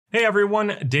Hey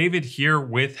everyone, David here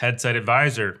with Headset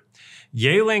Advisor.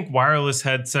 Yealink wireless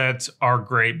headsets are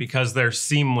great because they're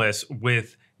seamless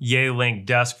with Yealink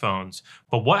desk phones.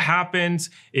 But what happens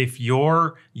if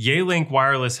your Yealink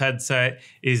wireless headset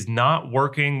is not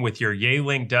working with your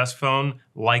Yealink desk phone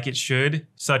like it should,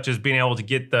 such as being able to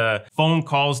get the phone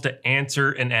calls to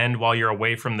answer and end while you're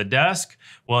away from the desk?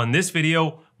 Well, in this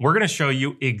video, we're going to show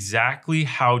you exactly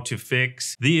how to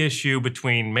fix the issue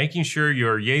between making sure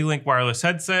your Yealink wireless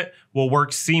headset will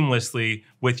work seamlessly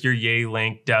with your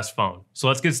Yealink desk phone. So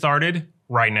let's get started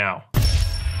right now.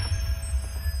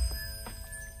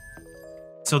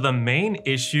 So the main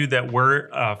issue that we're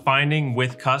finding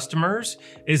with customers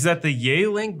is that the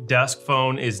Yealink desk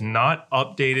phone is not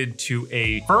updated to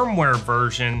a firmware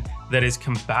version that is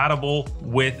compatible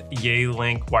with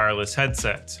Yealink wireless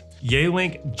headsets.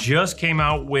 Yealink just came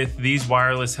out with these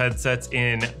wireless headsets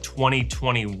in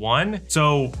 2021.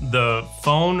 So the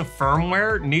phone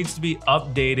firmware needs to be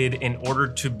updated in order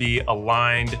to be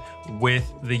aligned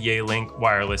with the Yealink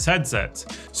wireless headsets.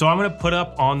 So I'm gonna put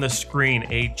up on the screen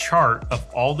a chart of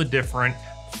all the different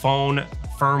phone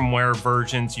firmware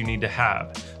versions you need to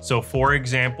have. So for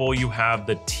example, you have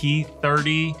the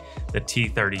T30, the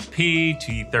T30P,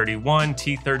 T31,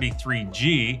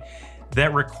 T33G,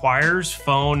 that requires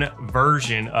phone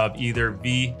version of either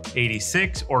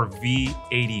V86 or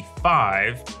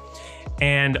V85.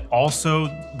 And also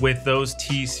with those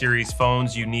T series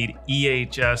phones, you need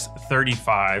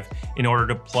EHS35 in order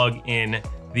to plug in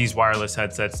these wireless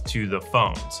headsets to the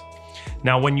phones.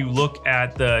 Now, when you look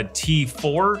at the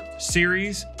T4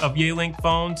 series of Yealink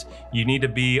phones, you need to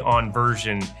be on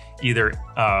version either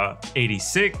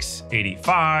 86,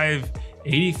 85,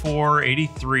 84,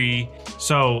 83.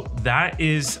 So that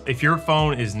is, if your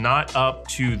phone is not up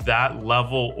to that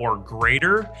level or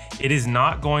greater, it is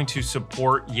not going to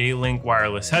support Yealink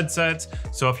wireless headsets.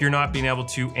 So if you're not being able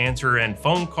to answer and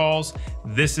phone calls,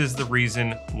 this is the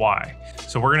reason why.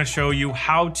 So we're gonna show you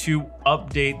how to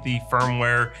update the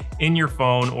firmware in your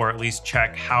phone, or at least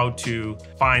check how to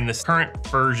find the current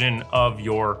version of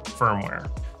your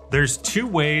firmware. There's two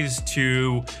ways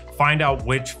to find out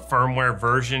which firmware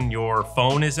version your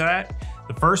phone is at.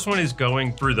 The first one is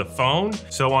going through the phone.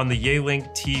 So on the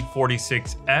Yealink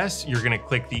T46S, you're gonna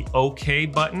click the OK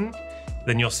button.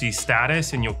 Then you'll see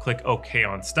status and you'll click OK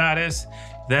on status.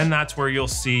 Then that's where you'll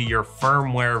see your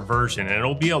firmware version. And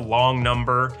it'll be a long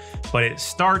number, but it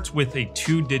starts with a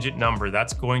 2-digit number.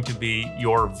 That's going to be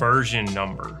your version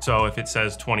number. So if it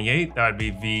says 28, that would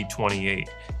be V28.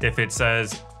 If it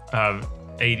says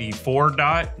 84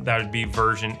 that would be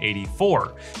version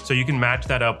 84. So you can match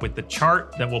that up with the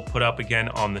chart that we'll put up again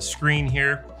on the screen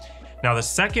here. Now, the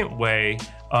second way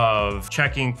of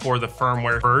checking for the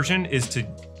firmware version is to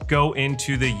go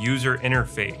into the user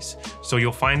interface. So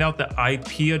you'll find out the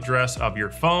IP address of your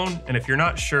phone. And if you're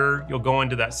not sure, you'll go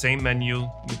into that same menu,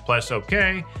 you press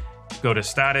OK, go to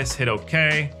status, hit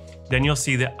OK. Then you'll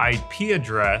see the IP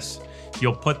address.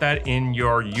 You'll put that in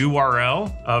your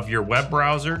URL of your web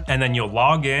browser, and then you'll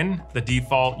log in. The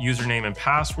default username and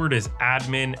password is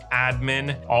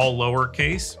admin, all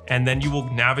lowercase. And then you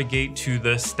will navigate to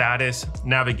the status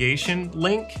navigation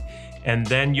link, and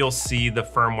then you'll see the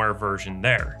firmware version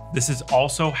there. This is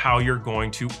also how you're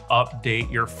going to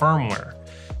update your firmware.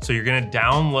 So you're gonna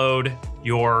download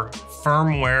your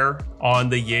firmware on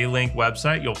the Yealink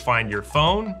website. You'll find your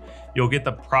phone. You'll get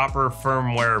the proper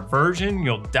firmware version.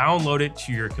 You'll download it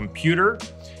to your computer.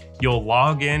 You'll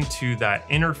log into that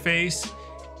interface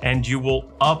and you will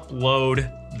upload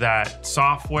that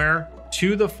software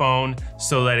to the phone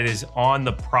so that it is on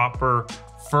the proper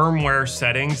firmware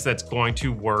settings that's going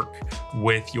to work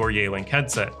with your Yealink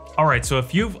headset. All right, so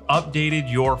if you've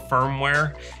updated your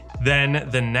firmware, then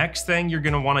the next thing you're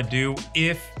gonna wanna do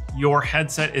if your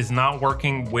headset is not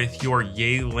working with your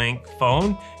Yealink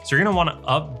phone, so you're gonna wanna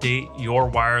update your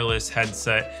wireless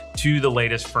headset to the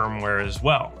latest firmware as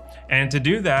well. And to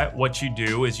do that, what you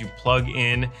do is you plug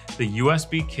in the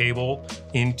USB cable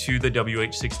into the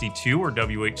WH62 or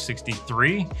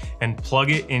WH63 and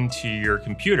plug it into your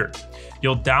computer.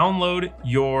 You'll download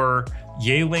your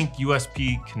Yealink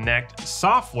USB Connect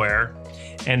software,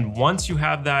 and once you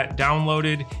have that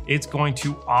downloaded, it's going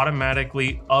to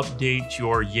automatically update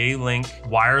your Yealink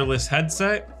wireless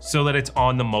headset so that it's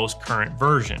on the most current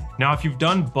version. Now, if you've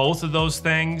done both of those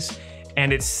things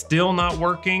and it's still not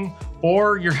working,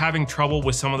 or you're having trouble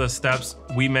with some of the steps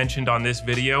we mentioned on this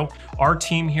video, Our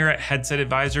team here at Headset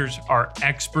Advisors are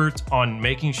experts on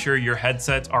making sure your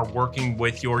headsets are working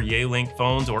with your Yealink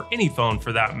phones, or any phone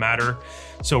for that matter.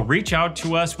 So reach out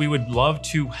to us. We would love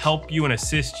to help you and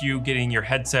assist you getting your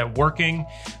headset working.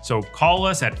 So call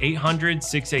us at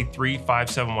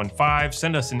 800-683-5715.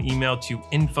 Send us an email to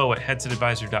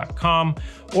info@headsetadvisor.com,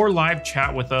 or live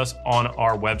chat with us on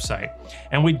our website.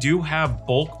 And we do have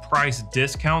bulk price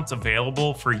discounts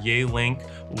available for Yealink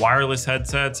wireless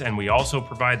headsets, and we also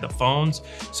provide the phones,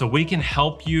 so we can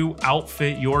help you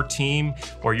outfit your team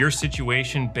or your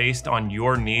situation based on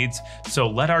your needs. So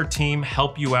let our team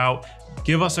help you out.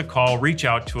 Give us a call, reach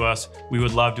out to us. We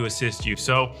would love to assist you.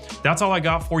 So that's all I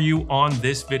got for you on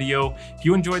this video. If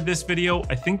you enjoyed this video,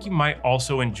 I think you might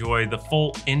also enjoy the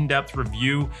full in-depth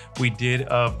review we did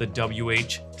of the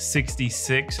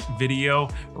WH66 video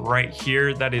right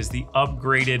here. That is the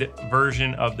upgraded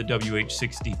version of the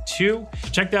WH62.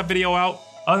 Check that video out.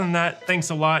 Other than that, thanks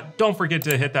a lot. Don't forget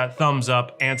to hit that thumbs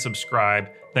up and subscribe.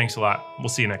 Thanks a lot. We'll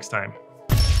see you next time.